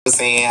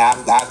saying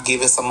I've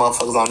given some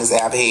motherfuckers on this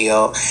app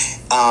hell.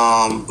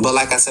 But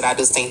like I said, I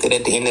just think that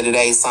at the end of the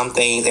day, some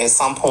things, at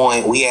some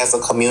point, we as a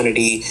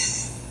community,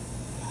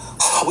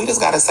 we just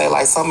gotta say,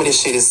 like, some of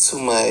this shit is too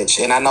much.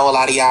 And I know a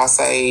lot of y'all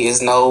say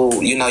is no,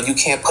 you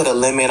can't put a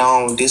limit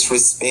on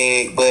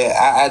disrespect, but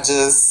I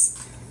just,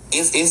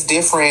 it's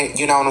different,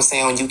 you know what I'm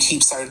saying, when you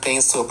keep certain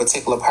things to a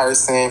particular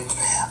person.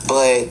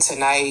 But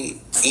tonight,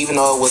 even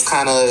though it was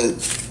kind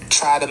of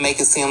try to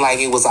make it seem like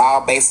it was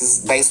all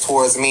based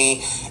towards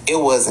me, it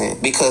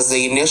wasn't, because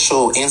the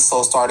initial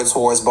insult started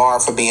towards Bar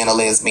for being a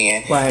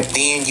lesbian. Right.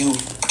 Then you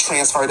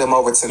transferred them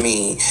over to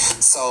me.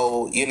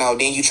 So,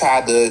 then you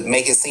tried to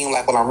make it seem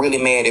like, well, I'm really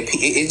mad at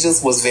people. It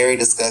just was very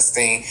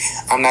disgusting.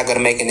 I'm not going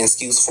to make an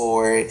excuse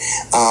for it.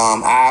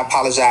 I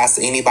apologize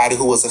to anybody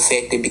who was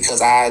affected,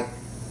 because I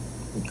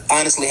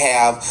honestly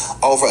have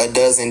over a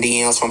dozen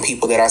DMs from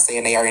people that are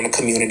saying they are in the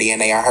community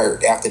and they are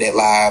hurt after that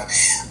live.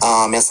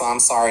 And so I'm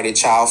sorry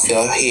that y'all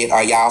feel hit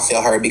or y'all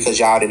feel hurt, because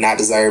y'all did not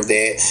deserve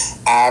that.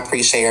 I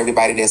appreciate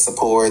everybody that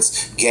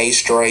supports gay,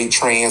 straight,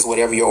 trans,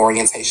 whatever your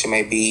orientation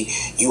may be.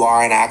 You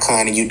are an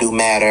icon and you do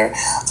matter.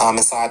 And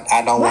so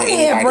I don't want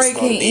anybody to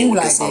go to bed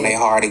with this on their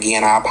heart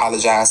again. I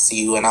apologize to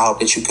you, and I hope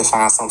that you can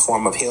find some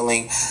form of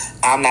healing.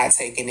 I'm not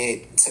taking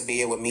it to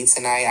bed with me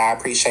tonight. I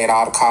appreciate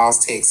all the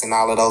calls, texts, and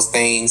all of those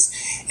things.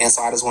 And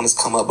so I just wanted to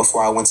come up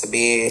before I went to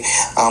bed.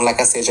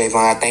 Like I said,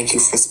 Javon, thank you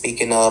for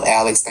speaking up.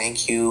 Alex,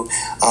 thank you.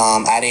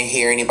 I didn't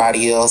hear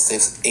anybody else.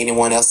 If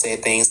anyone else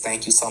said things,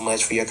 thank you so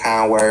much for your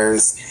kind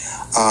words.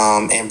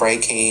 And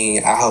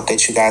Breaking, I hope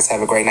that you guys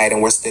have a great night,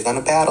 and we're still going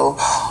to battle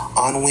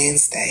on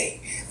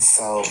Wednesday.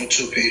 So, you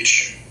too,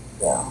 Peach.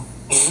 Yeah.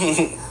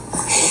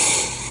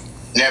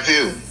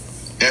 Nephew,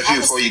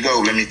 before you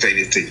go, let me say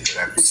this to you.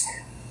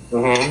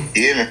 Mm-hmm.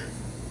 You hear me?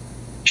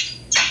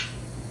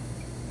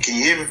 Can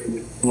you hear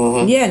me?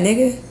 Mm-hmm. Yeah,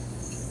 nigga.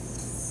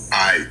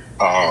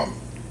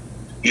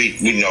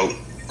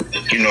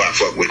 We know I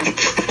fuck with you.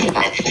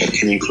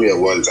 Can you clear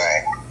one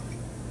thing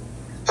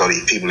so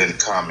these people in the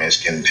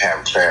comments can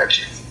have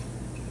clarity?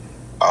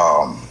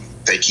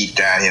 They keep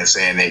down here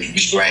saying that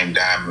you blame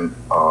Diamond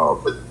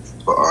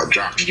for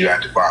dropping you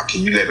out the box.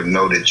 Can you let them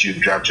know that you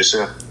dropped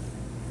yourself?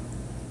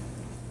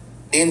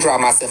 Didn't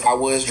drop myself. I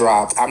was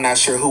dropped. I'm not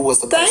sure who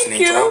was the person that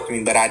dropped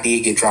me, but I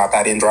did get dropped.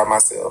 I didn't drop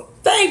myself.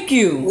 Thank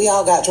you. We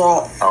all got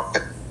dropped.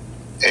 Okay.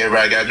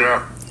 Everybody got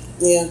dropped?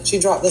 Yeah, she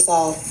dropped us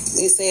all.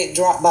 It said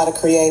dropped by the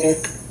creator.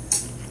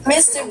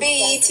 Mr.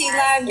 BET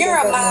Live, you're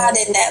a mod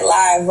in that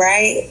live,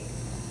 right?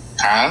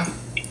 Huh?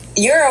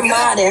 You're a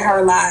mod in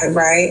her live,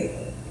 right?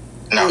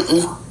 No.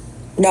 Mm-mm.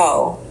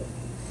 No.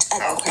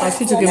 Okay.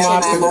 She took your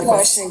mod. My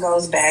question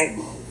goes back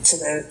to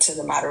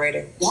the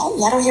moderator. Y'all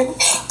don't hear me?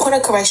 Point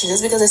of correction,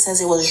 just because it says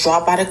it was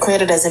dropped by the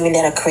creator doesn't mean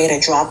that a creator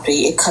dropped it.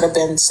 It could have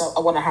been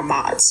one of her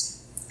mods.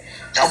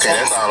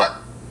 Okay,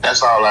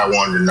 that's all I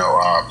wanted to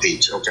know,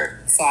 Peach. Okay.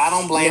 So I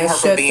don't blame her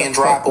for being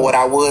dropped, but what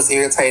I was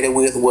irritated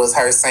with was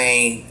her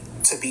saying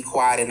to be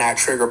quiet and not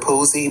trigger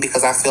Poozy,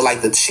 because I feel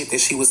like the shit that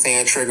she was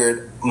saying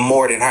triggered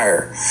more than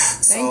her.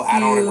 So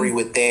I don't agree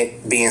with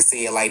that being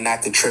said, like,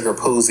 not to trigger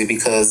Poozy,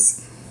 because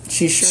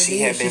she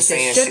had been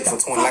saying shit for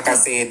 20. Like I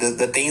said,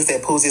 the things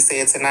that Poozy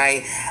said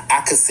tonight,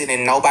 I could sit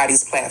in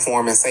nobody's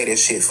platform and say that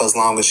shit for as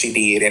long as she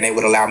did, and they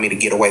would allow me to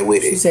get away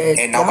with it.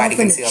 And nobody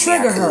can tell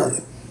me I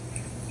could.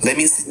 Let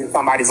me see if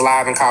somebody's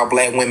live and call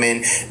black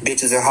women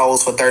bitches and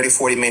hoes for 30,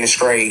 40 minutes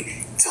straight.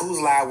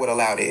 Whose live would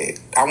allow that?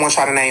 I want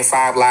y'all to name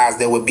 5 lives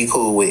that would be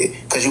cool with,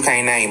 because you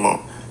can't name them.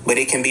 But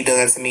it can be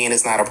done to me and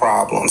it's not a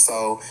problem.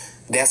 So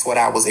that's what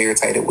I was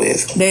irritated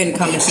with. They didn't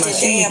come to my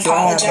Did they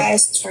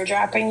apologize for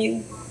dropping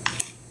you?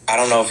 I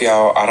don't know if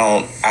y'all,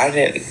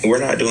 we're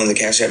not doing the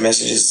Cash App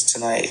messages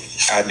tonight.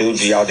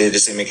 Y'all did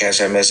just send me a Cash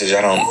App message. I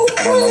don't know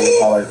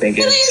what y'all are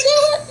thinking.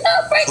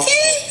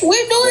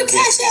 We're doing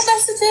Cash App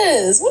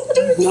messages. What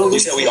are we doing? You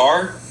said we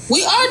are?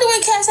 We are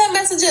doing Cash App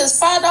messages.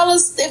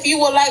 $5 if you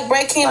would like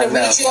Breaking to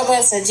read your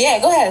message. Yeah,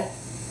 go ahead.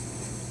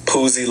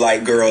 Poozy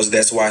like girls,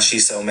 that's why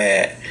she's so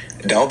mad.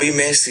 Don't be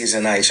messy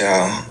tonight,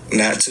 y'all.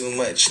 Not too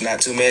much,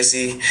 not too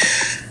messy.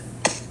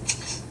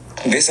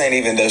 This ain't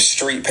even the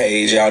street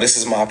page, y'all. This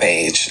is my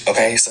page,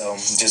 okay? So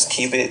just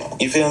keep it,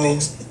 you feel me?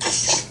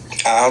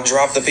 I'll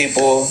drop the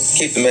people,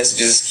 keep the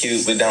messages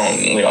cute, but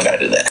we don't gotta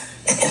do that.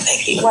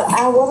 Thank you. What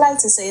I would like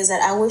to say is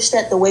that I wish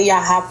that the way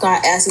y'all hopped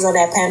on asses on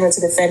that panel to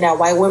defend our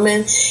white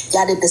women,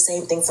 y'all did the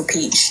same thing for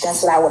Peach.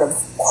 That's what I would have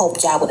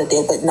hoped y'all would have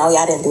did, but no,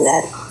 y'all didn't do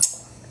that.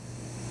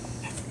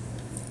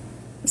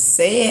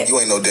 Say it. You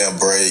ain't no damn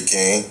Braid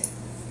King.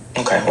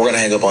 Okay, we're gonna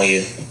hang up on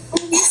you.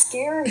 You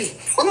scary.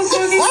 What the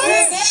fuck is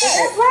that?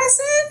 That's what I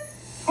said.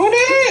 What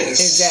is?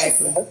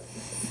 Exactly.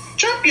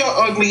 Drop your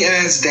ugly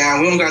ass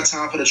down. We don't got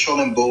time for the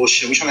trolling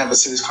bullshit. We trying to have a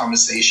serious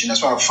conversation.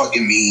 That's what I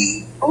fucking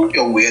mean. Drop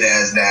your weird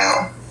ass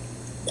down.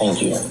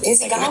 Thank you.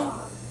 Is he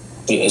gone?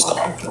 Yeah, it's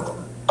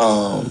gone.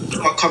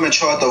 I'll come and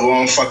troll at the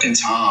wrong fucking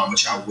time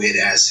with y'all weird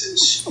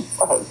asses.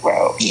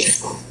 Bro.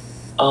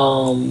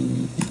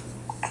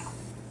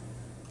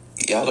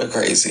 Y'all are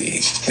crazy.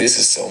 This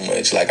is so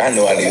much. Like, I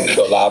know I needed to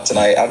go live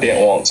tonight. I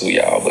didn't want to,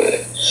 y'all,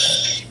 but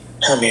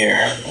I'm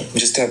here.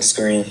 Just tap the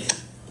screen.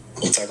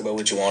 You talk about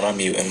what you want. I'm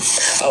muting.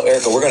 Oh,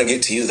 Erica, we're gonna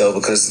get to you though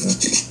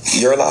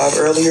because you're live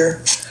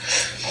earlier,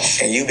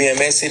 and you being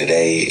messy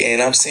today,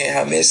 and I'm seeing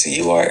how messy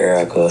you are,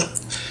 Erica,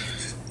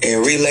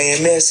 and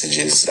relaying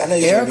messages. I know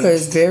you. Erica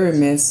is very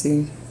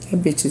messy.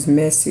 That bitch is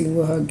messy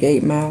with her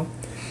gate mouth.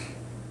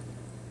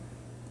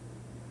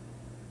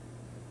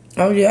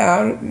 Oh yeah,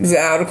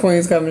 all the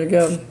queens coming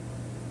together.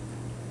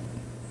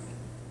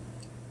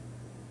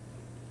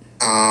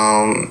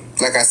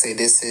 Like I said,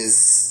 this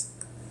is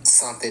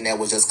something that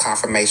was just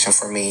confirmation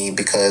for me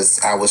because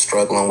I was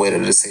struggling with a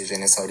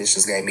decision, and so this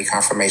just gave me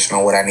confirmation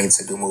on what I need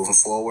to do moving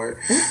forward.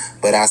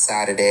 But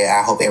outside of that,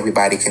 I hope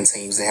everybody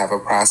continues to have a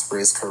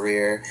prosperous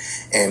career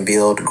and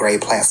build great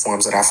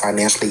platforms that are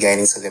financially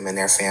gaining to them and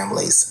their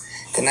families.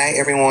 Good night,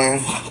 everyone.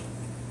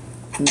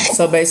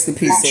 So basically,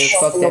 Peach said,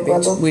 "Fuck that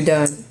bitch. We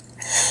done."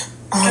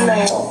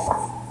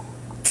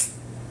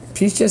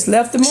 Peach just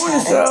left the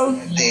morning show.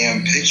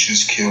 Damn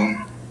pictures kill.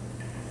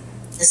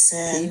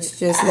 Listen, Peach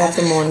just left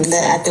the morning show.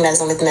 I think that's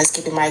the only thing that's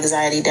keeping my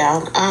anxiety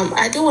down.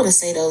 I do want to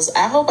say those.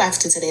 I hope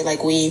after today,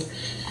 like we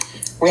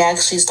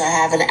actually start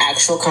having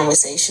actual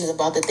conversations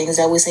about the things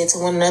that we say to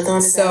one another. On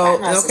this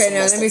So app. okay,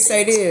 now let me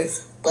say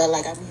this. But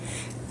like,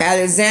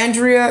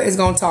 Alexandria is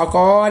gonna talk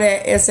all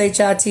that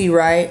shit,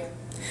 right?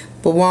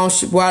 But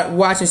watch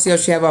and see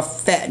if she have a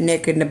fat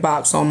neck in the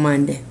box on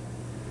Monday,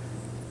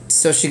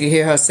 so she can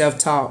hear herself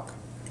talk.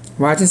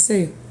 Watch and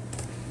see.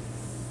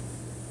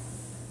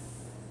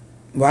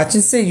 Watch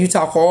and see. You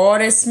talk all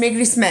that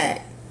smiggity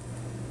smack.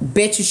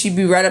 Bet you she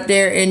be right up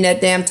there in that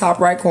damn top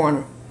right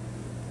corner.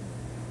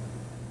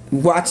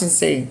 Watch and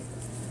see.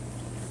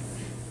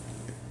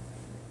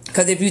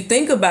 Because if you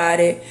think about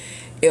it,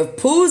 if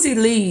Poozy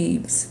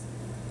leaves,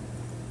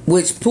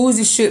 which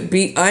Poozy should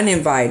be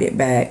uninvited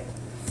back,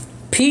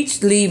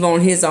 Peach leave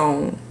on his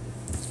own.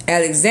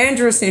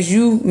 Alexandra, since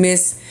you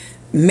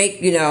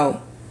make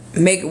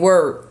it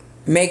work,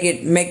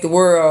 make the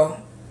world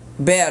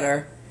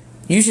better,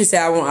 you should say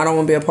I don't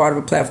want to be a part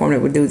of a platform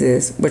that would do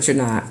this, but you're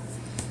not.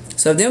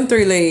 So if them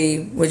three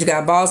leave, you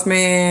got Boss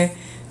Man,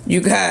 you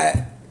got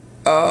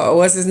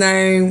what's his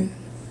name?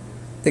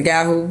 The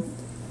guy who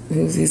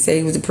he said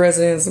he was the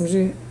president or some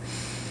shit.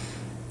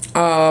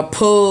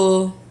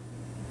 Pull.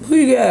 Who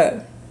you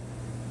got?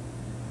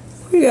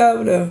 Who you got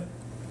over there?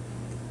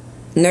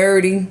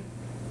 Nerdy.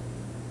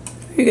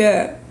 Who you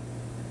got?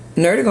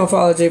 Nerdy gonna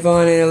follow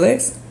Javon and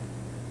Alex.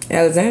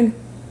 Alexander.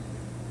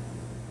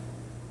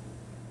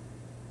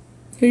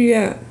 Who you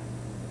got?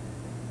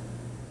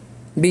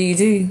 BET,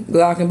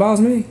 Glock and Boss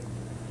Man.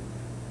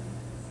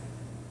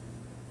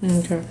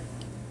 Okay.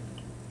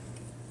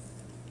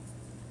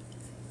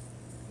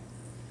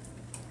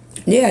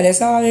 Yeah,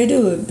 that's all they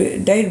do.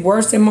 They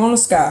worse than Mona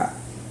Scott.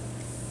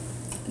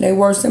 They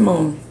worse than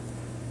Mona.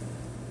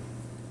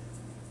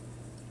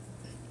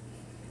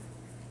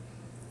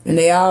 And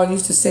they all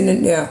used to send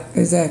it. Yeah,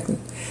 exactly.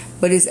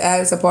 But it's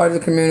Alex a part of the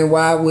community.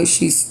 Why would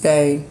she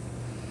stay?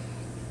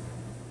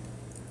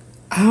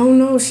 I don't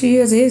know if she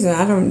is.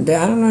 I don't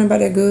know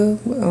anybody that good.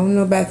 I don't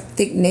know about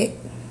thick neck.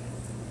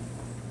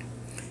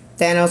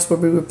 Thanos will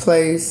be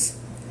replaced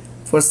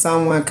for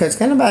someone because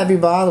can't nobody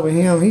be bothered with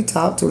him. He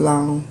talked too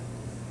long.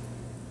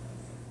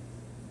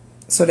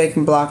 So they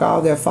can block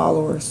all their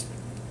followers.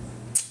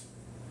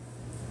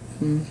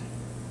 Well,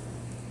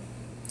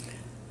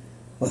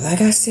 like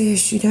I said,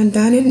 she done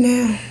it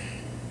now.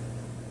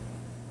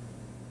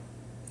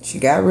 She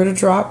got rid of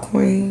Drop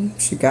Queen.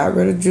 She got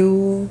rid of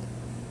Jewel.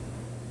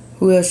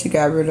 Who else she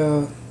got rid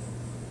of?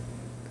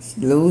 She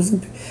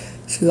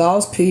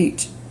lost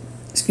Peach.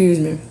 Excuse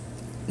me.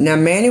 Now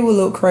Manny will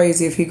look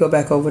crazy if he go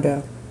back over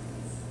there.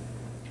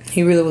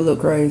 He really would look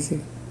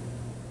crazy.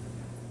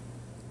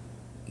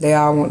 They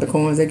all want the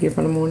coins they get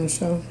from the morning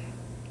show.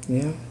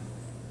 Yeah.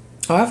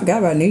 Oh, I forgot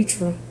about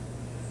Nitra.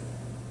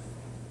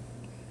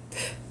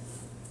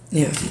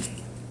 Yeah.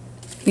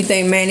 You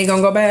think Manny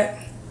gonna go back?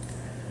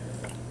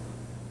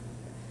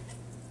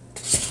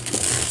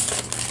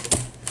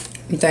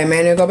 You think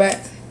Manny will go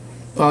back?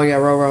 Oh yeah,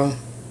 Roro.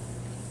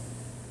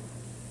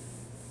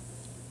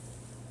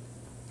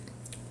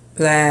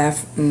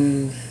 Laugh.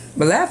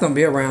 But Laugh don't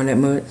be around that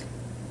much.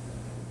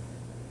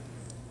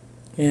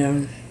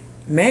 Yeah.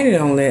 Manny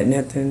don't let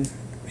nothing.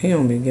 He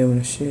don't be giving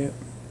a shit.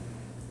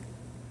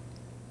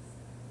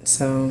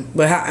 So,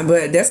 but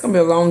that's gonna be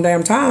a long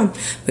damn time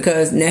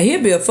because now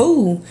he'll be a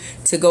fool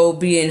to go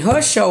be in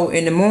her show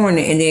in the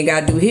morning and then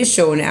gotta do his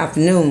show in the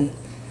afternoon.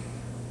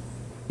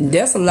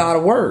 That's a lot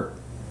of work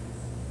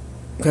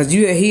because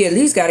he at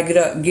least gotta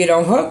get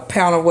on her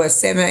panel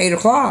 7, 8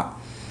 o'clock,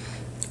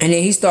 and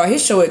then he start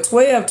his show at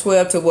 12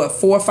 to 4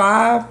 or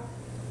 5.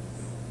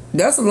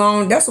 That's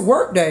a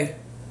work day.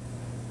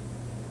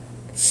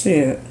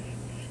 Shit.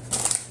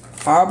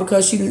 All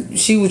because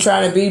she was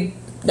trying to be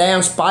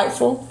damn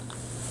spiteful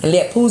and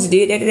let Poozy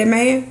did that to that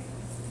man.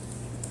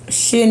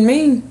 Shit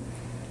mean.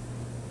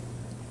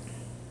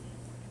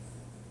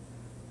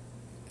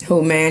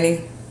 Who,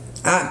 Manny?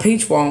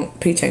 Peach won't.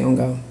 Peach ain't gonna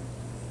go.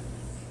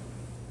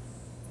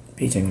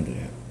 Peach ain't gonna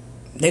do that.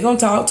 They're gonna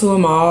talk to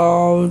him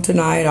all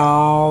tonight,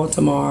 all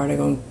tomorrow. They're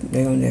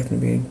gonna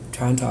definitely be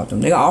trying to talk to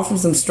him. They're gonna offer him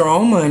some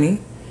strong money.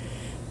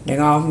 They're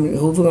gonna offer him,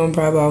 Hoover gonna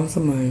probably offer him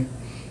some money.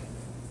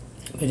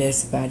 But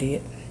that's about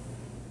it.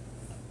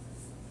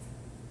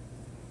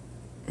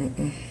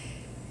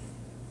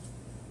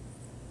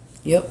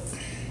 Yep.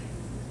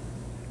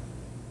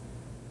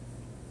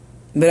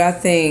 But I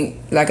think,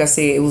 like I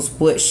said, it was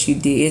what she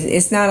did.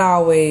 It's not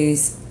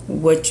always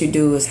what you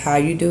do, it's how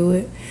you do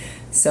it.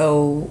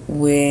 So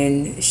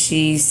when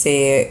she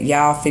said,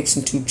 y'all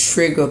fixing to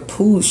trigger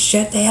Poozy,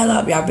 shut the hell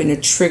up. Y'all been to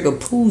trigger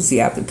Poozy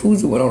after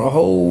Poozy went on a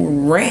whole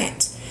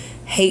rant,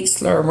 hate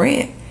slur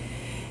rant.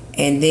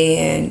 And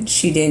then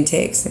she didn't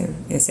text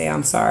him and say,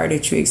 I'm sorry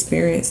that you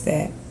experienced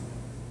that.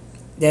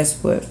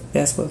 That's what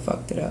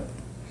fucked it up.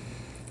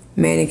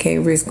 Manny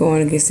can't risk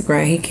going against the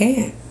grain. He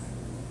can't.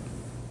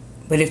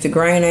 But if the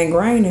grain ain't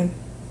graining,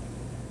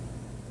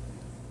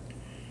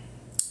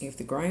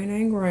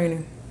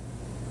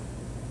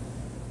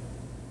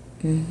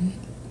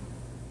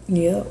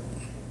 yep.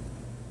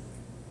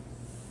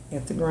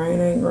 If the grain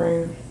ain't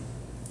graining.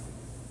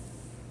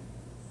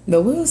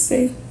 But we'll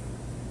see.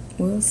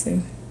 We'll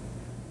see.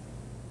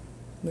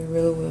 We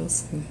really will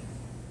see.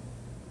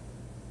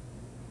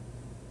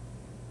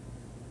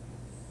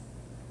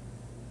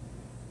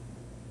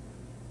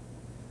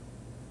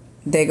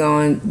 They're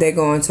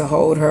going to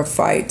hold her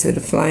fight to the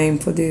flame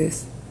for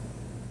this.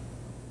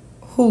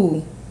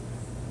 Who?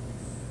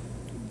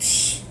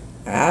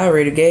 I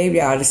already gave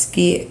y'all the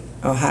skit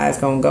of how it's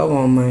gonna go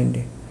on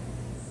Monday.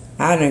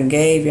 I done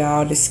gave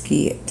y'all the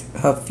skit.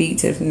 Her feet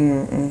to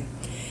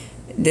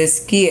the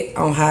skit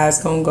on how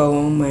it's gonna go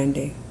on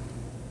Monday.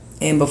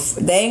 And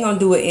they ain't gonna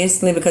do it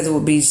instantly because it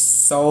would be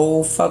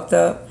so fucked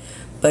up.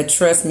 But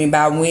trust me,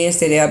 by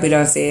Wednesday they'll be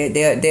done said.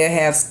 They'll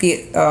have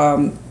skit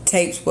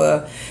tapes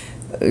where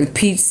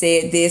Peach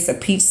said this or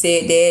Peach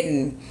said that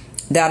and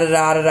da da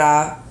da da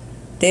da.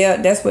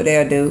 That's what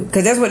they'll do,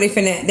 because that's what they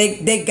finna.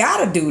 They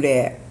gotta do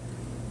that.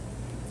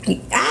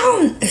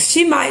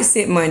 She might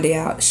sit Monday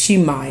out. She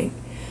might.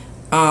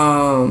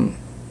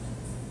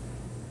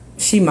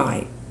 She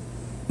might.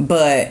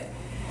 But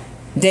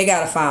they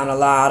gotta find a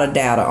lot of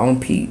data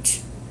on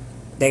Peach.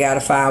 They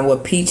gotta find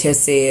what Peach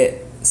has said.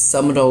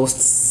 Some of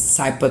those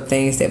type of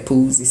things that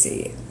Poozy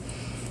said,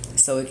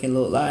 so it can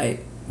look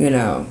like, you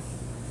know.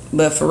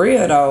 But for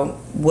real though,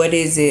 what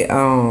is it?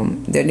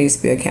 There needs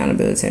to be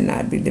accountability and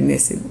not be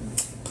dismissive.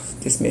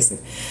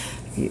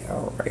 Yeah,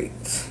 all right.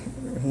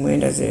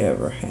 When does it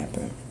ever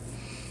happen?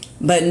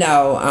 But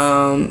no,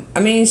 I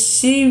mean,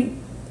 she,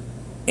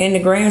 in the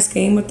grand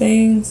scheme of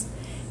things,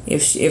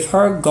 if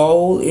her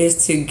goal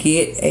is to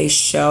get a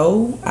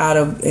show out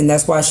of, and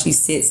that's why she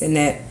sits in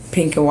that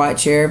pink and white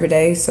chair every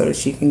day so that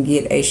she can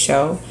get a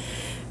show,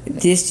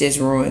 this just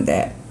ruined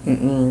that.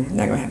 Not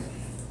gonna happen.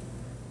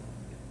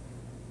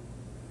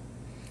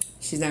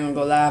 She's not gonna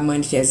go live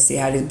Monday. She has to see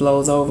how this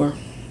blows over.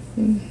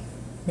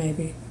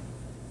 Maybe.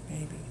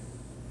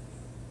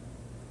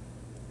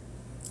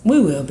 We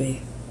will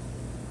be.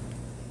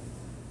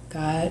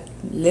 God,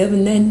 live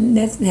and let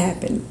nothing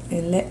happen,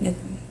 and let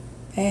nothing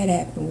bad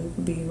happen. We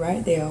will be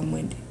right there on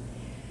Monday.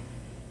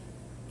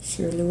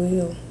 Surely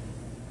will.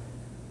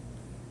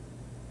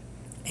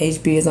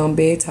 HB is on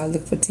bed. I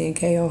look for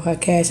 10K on her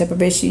cash app. I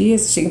bet she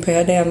is. She can pay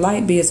her damn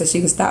light bill so she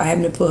can stop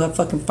having to put her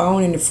fucking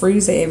phone in the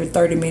freezer every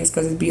 30 minutes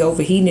because it be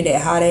overheating in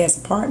that hot ass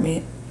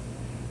apartment.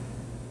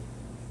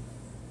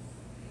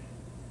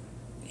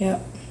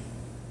 Yep.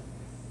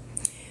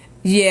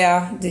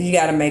 Yeah, you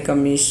gotta make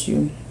them miss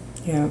you.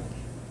 Yep.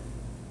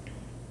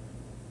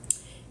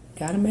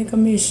 Gotta make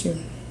them miss you.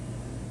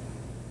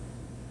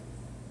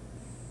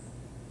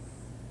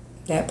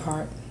 That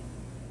part.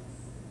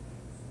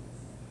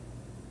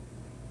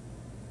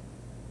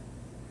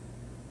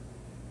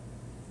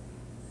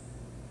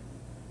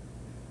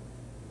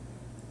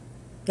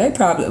 They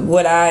probably,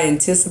 what I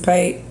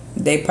anticipate,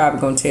 they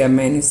probably gonna tell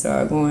Manny to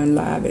start going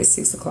live at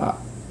 6 o'clock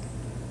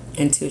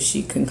until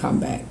she can come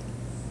back.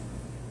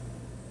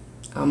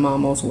 I'm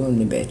almost willing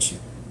to bet you.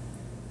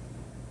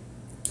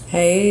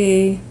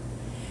 Hey.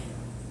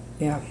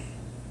 Yeah.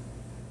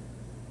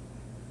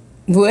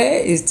 What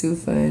is too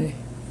funny?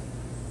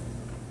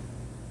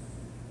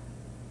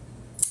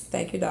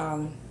 Thank you,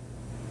 darling.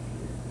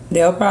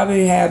 They'll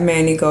probably have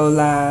Manny go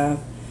live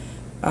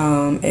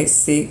at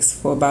 6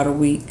 for about a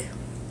week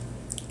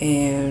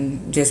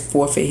and just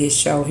forfeit his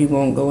show. He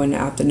won't go in the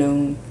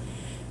afternoon.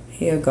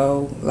 He'll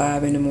go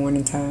live in the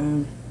morning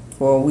time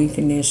for a week,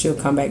 and then she'll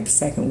come back the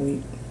second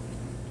week.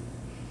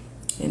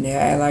 And they'll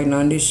act like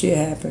none of this shit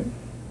happened.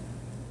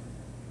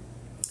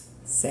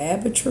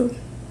 Sad but true.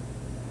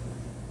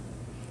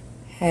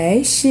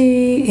 Hey,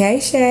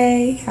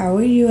 Shay. How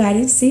are you? I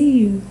didn't see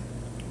you.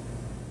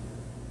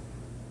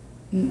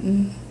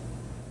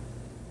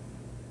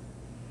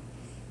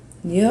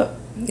 Yep.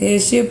 Yeah,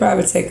 she'll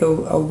probably take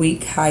a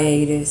week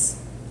hiatus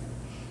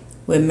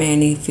with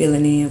Manny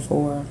filling in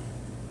for her.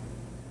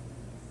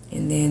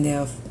 And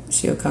then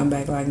she'll come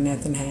back like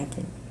nothing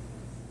happened.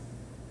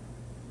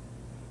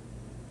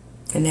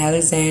 and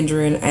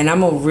Alexandra, and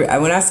I'm gonna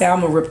when I say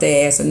I'm gonna rip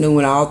their ass a new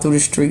one all through the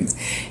streets.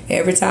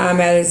 Every time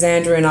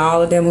Alexandra and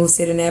all of them who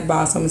sit in that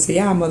box, I'm gonna say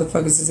y'all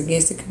motherfuckers is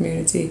against the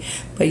community,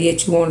 but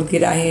yet you want to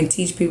get out here and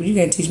teach people. You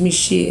can't teach me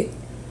shit,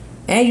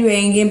 and you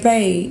ain't getting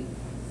paid.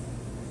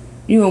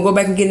 You gonna go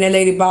back and get in that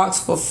lady box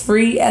for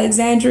free,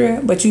 Alexandria,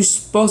 but you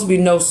supposed to be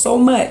know so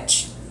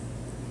much.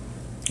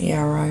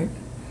 Yeah, right.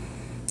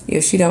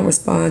 If she don't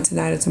respond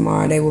tonight or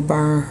tomorrow, they will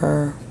burn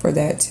her for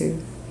that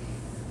too.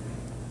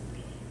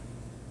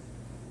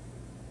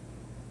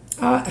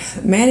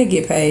 Man, he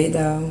get paid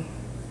though.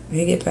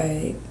 He get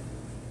paid.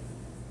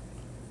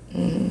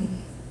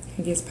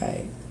 He gets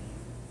paid.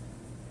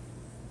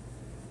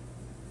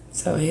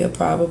 So he'll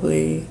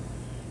probably.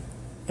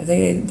 I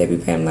think they be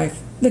paying like.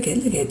 Look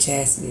at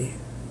Chastity.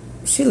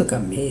 She look a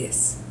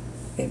mess.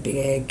 That big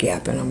ass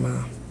gap in her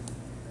mouth.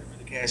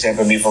 The cash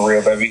app me for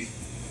real, baby.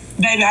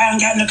 Baby, I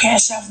haven't got no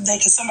cash out today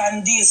because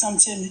somebody did something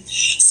to me.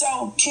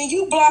 So can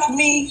you block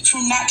me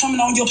from not coming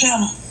on your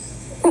panel?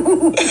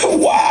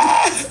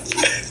 Why?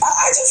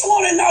 I just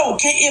want to know,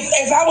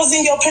 if I was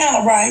in your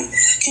panel, right?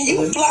 Can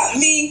you block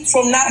me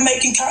from not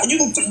making comments?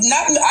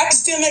 I can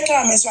still make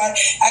comments, right?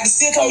 I can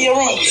still come in your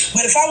room.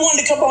 But if I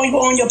wanted to come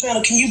on your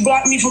panel, can you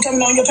block me from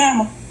coming on your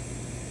panel?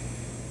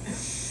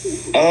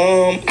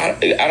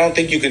 I don't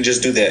think you can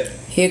just do that.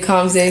 Here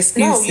comes the excuses.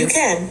 No, you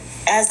can.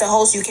 As the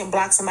host, you can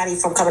block somebody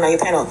from coming on your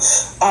panel.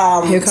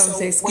 Here comes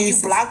the excuses. When you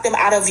block them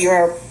out of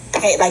your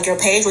your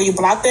page where you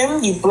block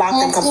them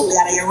completely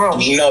out of your room.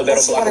 No,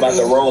 that'll block them out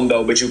the room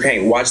though, but you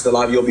can't watch the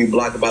live. You'll be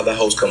blocked by the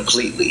host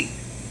completely.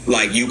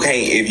 Like you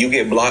can't, if you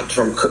get blocked,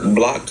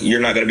 you're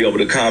not going to be able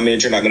to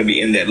comment. You're not going to be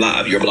in that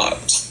live. You're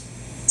blocked.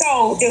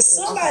 So if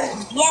somebody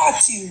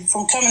blocked you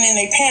from coming in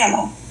a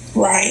panel,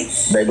 right?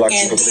 They blocked you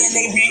and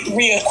completely. then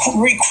they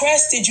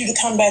requested you to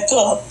come back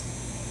up.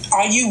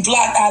 Are you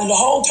blocked out of the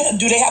whole panel?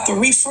 Do they have to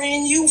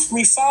refriend you,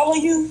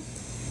 refollow you?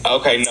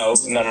 Okay, no.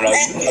 You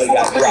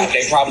got dropped.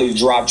 They probably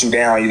dropped you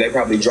down. They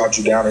probably dropped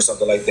you down or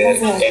something like that,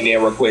 and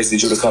then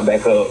requested you to come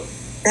back up.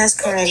 That's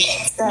correct.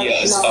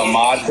 Yes, a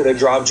mod could have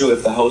dropped you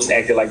if the host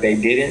acted like they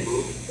didn't,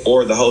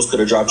 or the host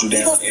could have dropped you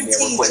down and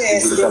then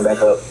requested you to come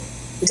back up.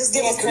 Just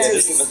give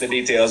us the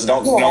details.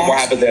 No more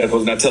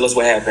hypotheticals. Now tell us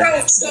what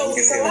happened. So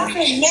I'm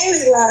in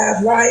Manny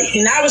Live, right?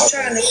 And I was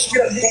trying to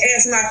get up and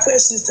ask my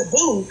questions to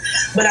Boo,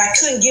 but I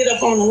couldn't get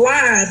up on the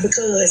live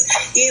because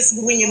it's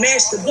when you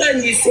mash the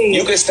button, you see.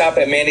 You can stop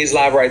at Manny's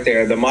Live right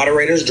there. The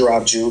moderators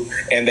dropped you,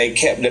 and they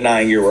kept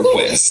denying your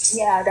request.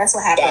 Yeah, that's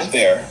what happened. Stop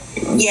there.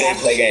 Yeah. They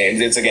play games.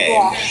 It's a game.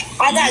 Yeah.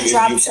 I got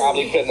dropped. You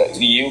probably couldn't.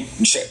 You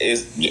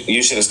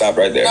should have stopped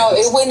right there. No,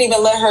 it wouldn't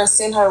even let her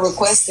send her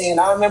request in.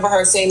 I remember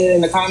her saying it in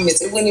the comments.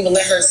 It wouldn't even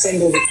let her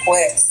send a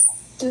request.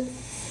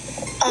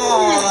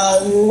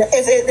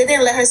 If they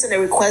didn't let her send a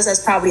request,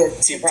 that's probably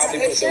She probably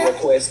put the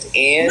request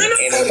in and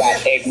it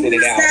got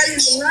exited out.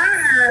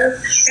 Live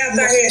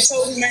after I had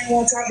told him I didn't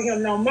want to talk to him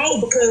no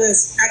more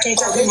because I can't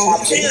talk to him on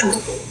the channel.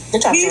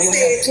 He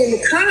said in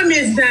the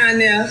comments down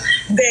there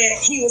that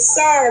he was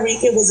sorry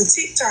it was a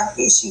TikTok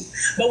issue.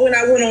 But when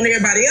I went on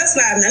everybody else's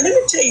live, now let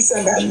me tell you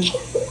something about me.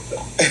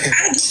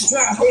 I get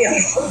dropped there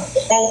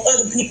on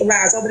other people's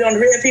lives over there on the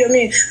Red Pill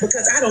Men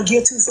because I don't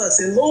give two fucks.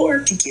 And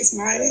Lord can kiss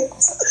my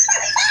ass.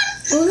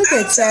 Oh, look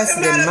at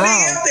Chastity mouth.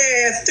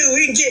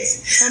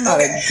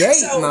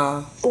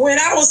 When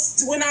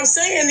I'm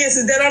saying this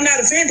is that I'm not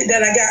offended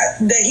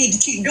that he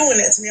keep doing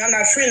that to me. I'm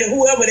not offended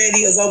whoever that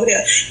is over there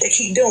that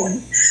keep doing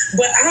it.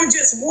 But I'm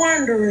just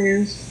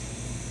wondering.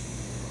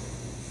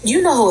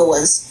 You know who it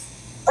was.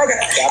 Okay.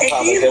 I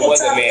promise it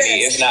wasn't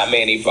Manny. It's not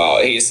Manny's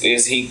fault. It's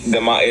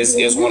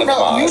one of the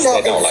mods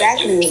that don't like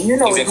you.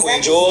 Is it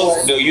Queen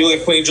Jules? Do you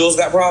and Queen Jules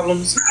got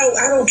problems? Oh,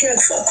 I don't care.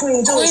 Fuck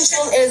Queen Jules. Queen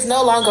Jules is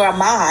no longer a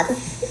mod.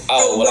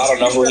 Oh, well, I don't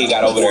know who he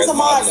got over there. She's a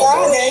mod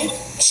Friday.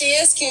 She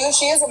is cute.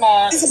 She is a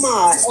mod. She's a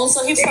mod.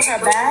 Also, he put her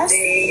back.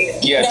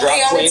 Yeah,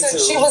 Drop Queen too.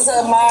 She was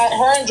a mod.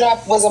 Her and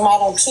Drop was a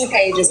mod on 2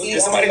 pages. Did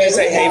somebody just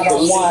say, hey,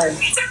 one.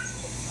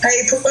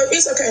 Hey, it's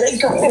okay. They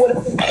can come with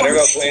it. There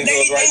goes Queen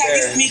Jules right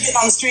there. Me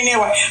on the screen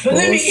anyway. But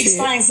let me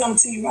explain something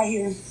to you right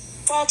here.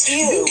 Fuck you.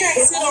 You can't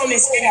sit on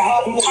this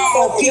app and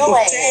call people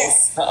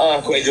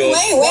fat. Queen Jules.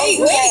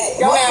 Wait.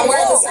 No, ma'am, we're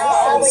in the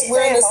suburbs.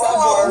 We're in the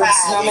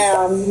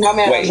suburbs. No,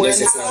 ma'am. Wait,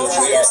 listen, let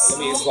me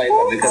explain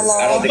something because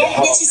I don't think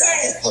What you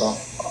saying?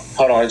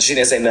 Hold on, she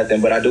didn't say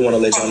nothing, but I do want to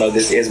let y'all know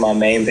this is my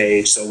main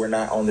page, so we're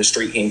not on the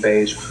Street King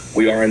page.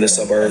 We are in the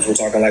suburbs. We're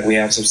talking like we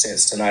have some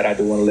sense tonight. I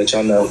do want to let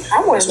y'all know.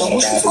 I want to know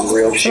what is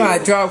real shit. I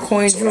drop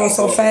Queen Jules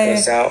so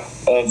fast.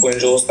 Queen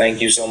Jules,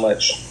 thank you so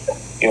much.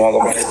 You want to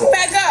go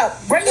back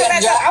up? Bring it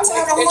back up. I want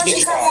to know when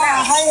she comes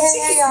out.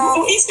 Hey, y'all.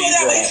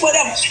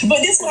 Whatever. But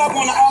this is what I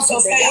want to also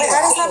say. I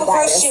just have a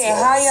question.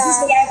 Hi, y'all. This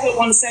is what I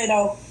want to say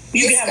though.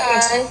 You can have a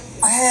question.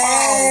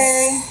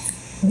 Hey.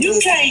 You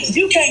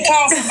can't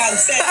call somebody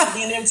fat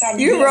again every time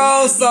you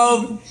roll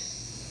so.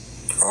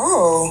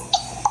 Oh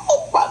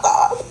my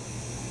God.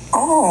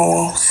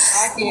 Oh.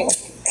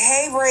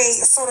 Hey, Ray.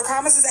 So the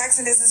comments is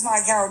asking, this is my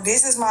account.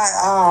 This is my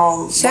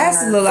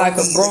Shasta look like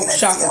a broke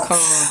Shaka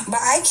Khan. But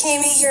I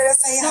came in here to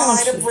say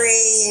hi to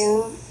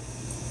Brave.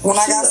 When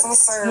I got some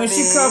service. When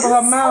she cover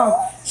her mouth,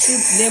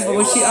 but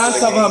when she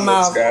uncover her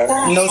mouth,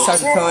 no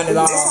Shaka Khan at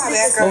all.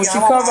 But when she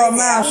cover her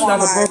mouth, she's like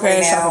a broke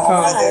ass Shaka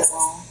Khan.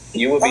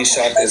 You would be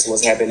shocked as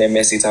what's happening in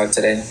Messy Talk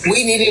today.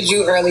 We needed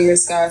you earlier,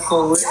 Sky,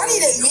 for real. Y'all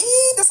needed me?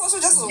 The social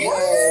justice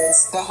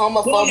Yes. The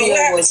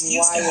homophobia was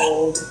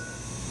wild.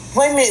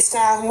 Wait a minute,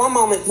 Sky. One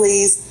moment,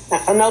 please.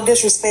 No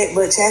disrespect,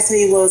 but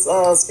Chastity was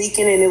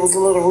speaking, and it was a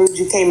little rude.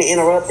 You came and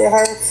interrupted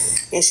her,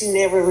 and she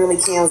never really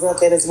cams up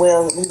that as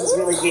well. We was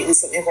really getting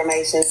some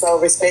information. So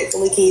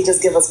respectfully, can you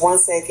just give us 1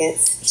 second?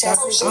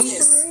 Chastity,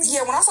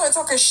 yeah, when I started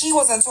talking, she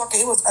wasn't talking.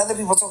 It was other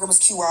people talking. It was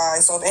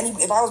QI. So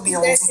if I was being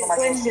rude to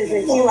somebody,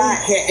 QI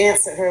had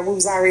answered her. We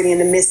was already in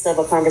the midst of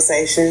a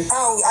conversation.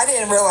 Oh, I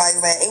didn't realize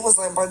that. It was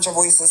like a bunch of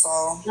voices. So,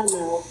 I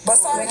know. But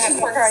sorry,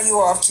 Q, for cutting you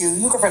off. Q,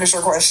 you can finish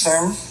your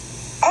question.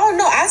 Oh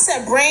no, I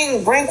said bring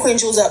Queen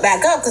Jules up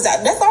back up because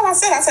that's all I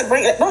said. I said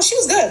bring. No, she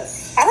was good.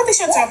 I don't think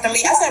she'll talk to me.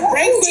 I said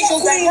bring Queen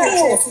Jules back up.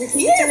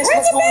 Yeah, bring it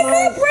back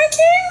up, bring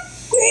it.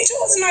 Queen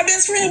Jules is my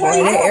best friend. Boy,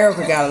 that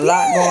Erica got a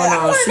lot going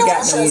on. She got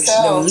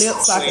them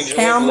lips like a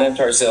camel, left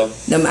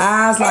herself. them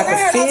eyes like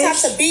a all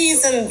types fish, of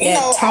bees and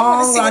that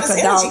tongue like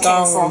a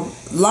doggone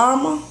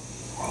llama.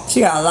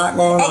 She got a lot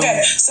going on.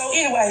 Okay, so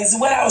anyways,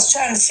 what I was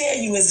trying to tell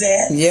you is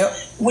that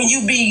when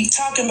you be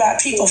talking about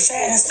people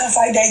fat and stuff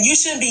like that, you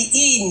shouldn't be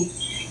eating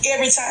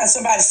every time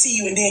somebody see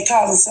you and then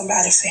calling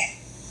somebody fat.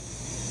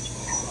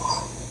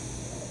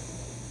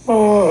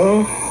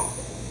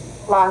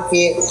 Lock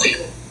it.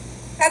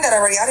 I did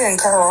already. I didn't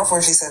cut her off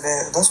when she said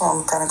that. That's why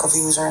I'm kind of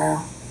confused right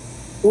now.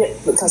 Yeah,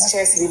 because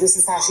Chastity, this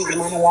is how she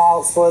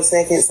monologue for a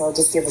second, so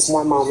just give us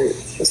 1 moment.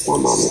 Just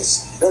 1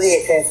 moment. Go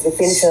ahead, Chastity.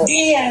 Finish up.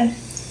 Then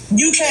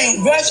you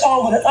can't rush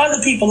over the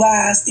other people's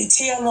lives and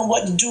tell them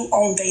what to do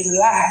on their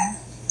live.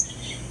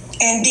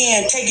 And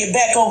then take it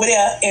back over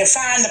there and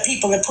find the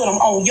people and put them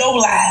on your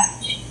live.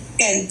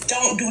 And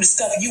don't do the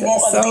stuff you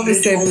want other people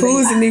to do. So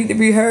Poozy need to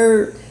be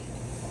heard.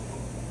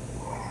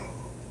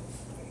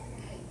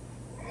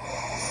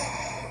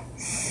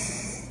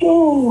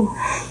 Ooh.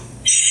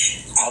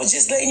 I was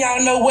just letting y'all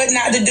know what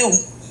not to do.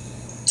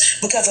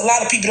 Because a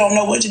lot of people don't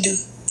know what to do.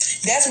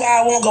 That's why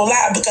I won't go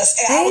live, because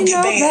I will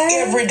get banned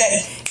every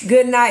day.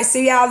 Good night.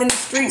 See y'all in the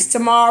streets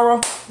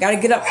tomorrow. Gotta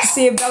get up to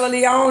see if Bella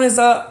Leon is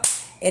up.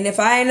 And if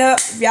I ain't up,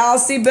 if y'all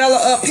see Bella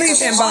up,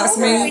 please inbox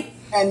me.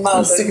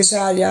 I'm sick and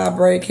tired of y'all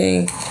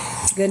breaking.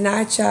 Good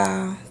night,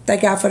 y'all.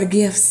 Thank y'all for the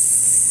gifts.